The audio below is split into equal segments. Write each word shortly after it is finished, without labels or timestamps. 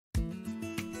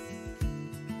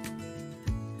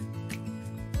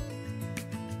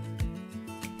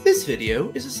This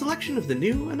video is a selection of the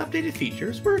new and updated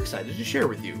features we're excited to share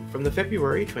with you from the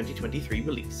February 2023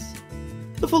 release.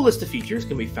 The full list of features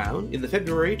can be found in the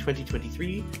February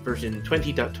 2023 version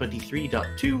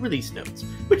 20.23.2 release notes,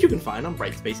 which you can find on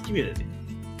Brightspace Community.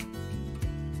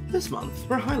 This month,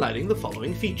 we're highlighting the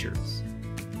following features.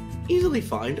 Easily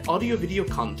find audio-video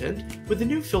content with the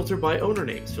new Filter by Owner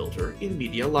Names filter in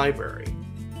Media Library.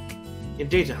 In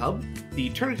Data Hub, the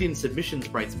TurnItIn Submissions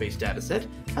Brightspace dataset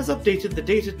has updated the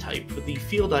data type for the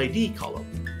Field ID column,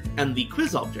 and the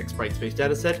Quiz Objects Brightspace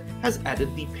dataset has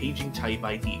added the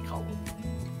PagingTypeId column.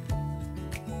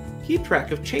 Keep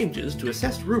track of changes to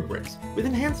assess rubrics with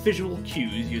enhanced visual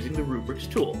cues using the Rubrics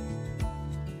tool.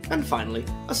 And finally,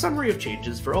 a summary of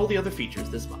changes for all the other features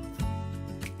this month.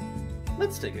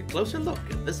 Let's take a closer look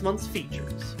at this month's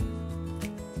features.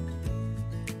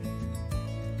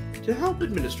 To help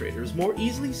administrators more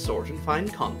easily sort and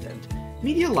find content,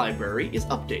 Media Library is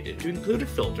updated to include a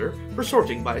filter for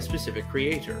sorting by a specific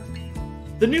creator.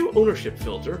 The new ownership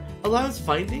filter allows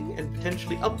finding and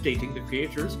potentially updating the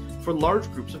creators for large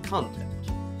groups of content.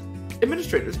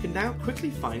 Administrators can now quickly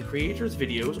find creators'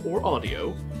 videos or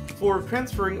audio for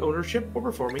transferring ownership or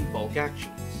performing bulk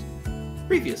actions.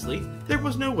 Previously, there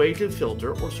was no way to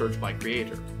filter or search by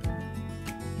creator.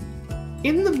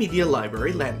 In the Media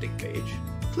Library landing page,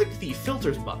 click the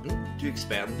Filters button to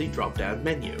expand the drop-down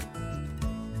menu.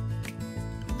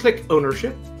 Click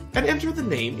Ownership and enter the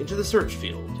name into the search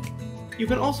field. You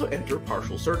can also enter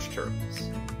partial search terms.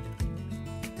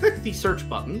 Click the Search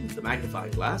button, the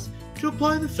magnifying glass, to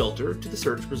apply the filter to the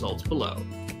search results below.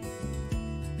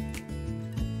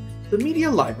 The Media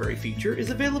Library feature is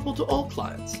available to all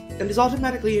clients and is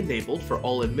automatically enabled for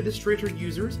all administrator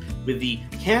users with the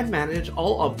Can Manage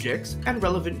All Objects and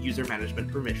relevant user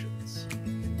management permissions.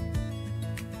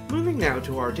 Moving now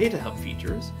to our Data Hub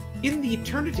features, in the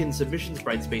TurnItIn Submissions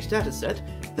Brightspace dataset,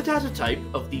 the data type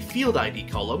of the Field ID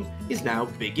column is now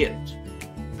BigInt.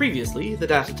 Previously, the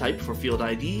data type for Field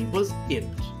ID was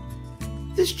int.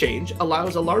 This change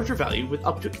allows a larger value with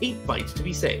up to 8 bytes to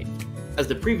be saved, as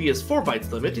the previous 4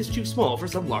 bytes limit is too small for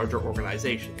some larger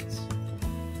organizations.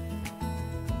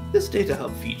 This Data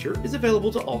Hub feature is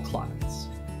available to all clients.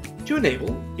 To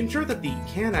enable, ensure that the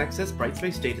Can Access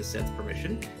Brightspace Datasets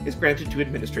permission is granted to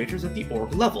administrators at the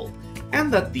org level,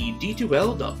 and that the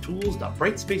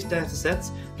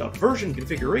D2L.tools.brightspacedatasets.version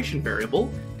configuration variable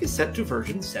is set to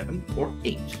version 7 or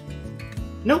 8.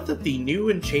 Note that the new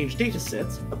and changed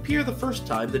datasets appear the first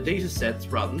time the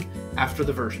datasets run after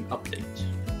the version update.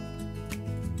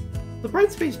 The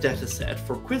Brightspace dataset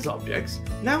for quiz objects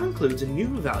now includes a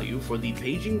new value for the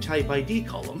PagingTypeId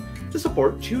column to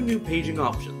support 2 new paging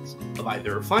options of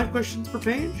either 5 questions per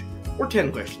page or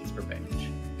 10 questions per page.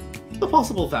 The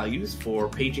possible values for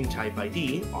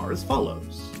PagingTypeId are as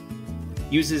follows.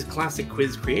 Uses classic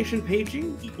quiz creation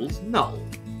paging equals null.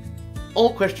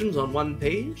 All questions on one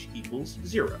page equals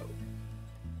 0.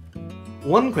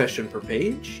 1 question per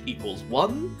page equals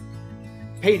 1.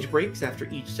 Page breaks after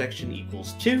each section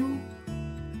equals 2.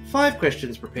 5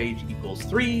 questions per page equals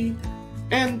 3.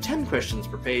 And 10 questions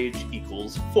per page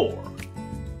equals 4.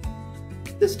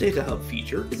 This Data Hub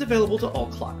feature is available to all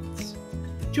clients.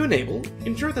 To enable,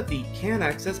 ensure that the Can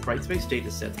Access Brightspace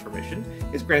Datasets permission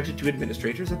is granted to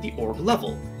administrators at the org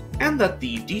level, and that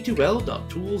the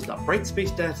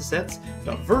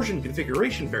D2L.tools.brightspacedatasets.version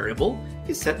configuration variable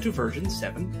is set to version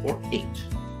 7 or 8.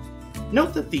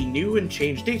 Note that the new and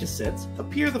changed datasets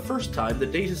appear the first time the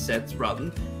datasets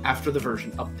run after the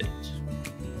version update.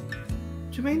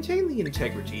 To maintain the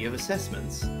integrity of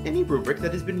assessments, any rubric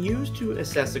that has been used to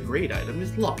assess a grade item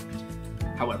is locked.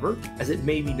 However, as it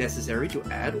may be necessary to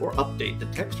add or update the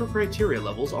text or criteria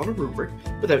levels on a rubric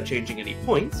without changing any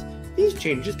points, these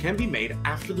changes can be made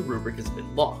after the rubric has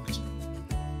been locked.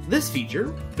 This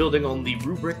feature, building on the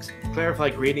Rubrics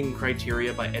Clarify Grading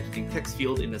Criteria by Editing Text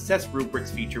Field in Assess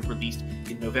Rubrics feature released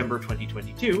in November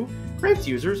 2022, grants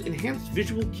users enhanced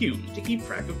visual cues to keep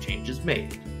track of changes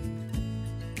made.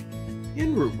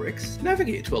 In Rubrics,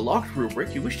 navigate to a locked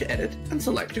rubric you wish to edit and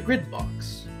select a grid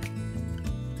box.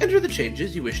 Enter the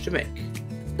changes you wish to make.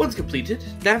 Once completed,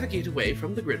 navigate away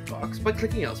from the grid box by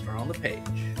clicking elsewhere on the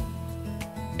page.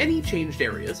 Any changed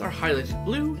areas are highlighted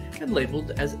blue and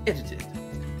labeled as edited.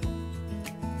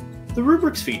 The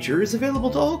Rubrics feature is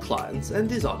available to all clients and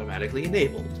is automatically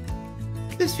enabled.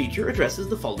 This feature addresses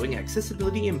the following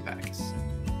accessibility impacts: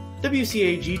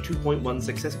 WCAG 2.1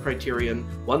 Success Criterion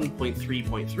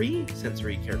 1.3.3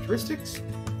 Sensory Characteristics,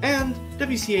 and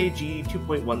WCAG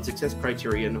 2.1 Success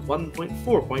Criterion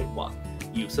 1.4.1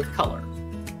 Use of Color.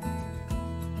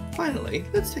 Finally,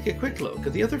 let's take a quick look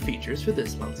at the other features for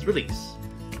this month's release.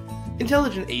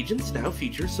 Intelligent Agents now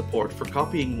features support for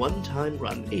copying one-time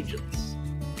run agents.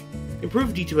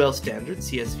 Improved D2L standard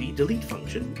CSV delete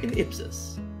function in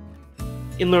Ipsys.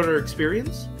 In Learner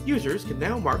Experience, users can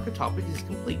now mark a topic as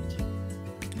complete.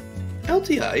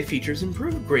 LTI features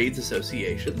improved grades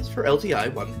associations for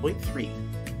LTI 1.3.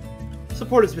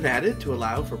 Support has been added to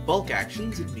allow for bulk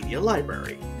actions in Media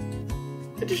Library.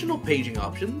 Additional paging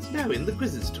options now in the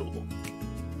Quizzes tool.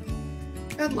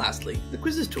 And lastly, the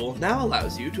Quizzes tool now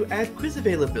allows you to add quiz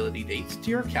availability dates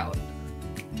to your calendar.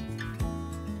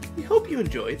 We hope you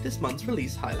enjoyed this month's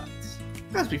release highlights.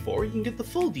 As before, you can get the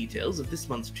full details of this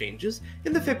month's changes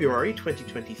in the February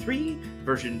 2023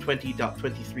 version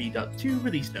 20.23.2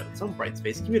 release notes on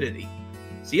Brightspace Community.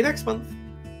 See you next month!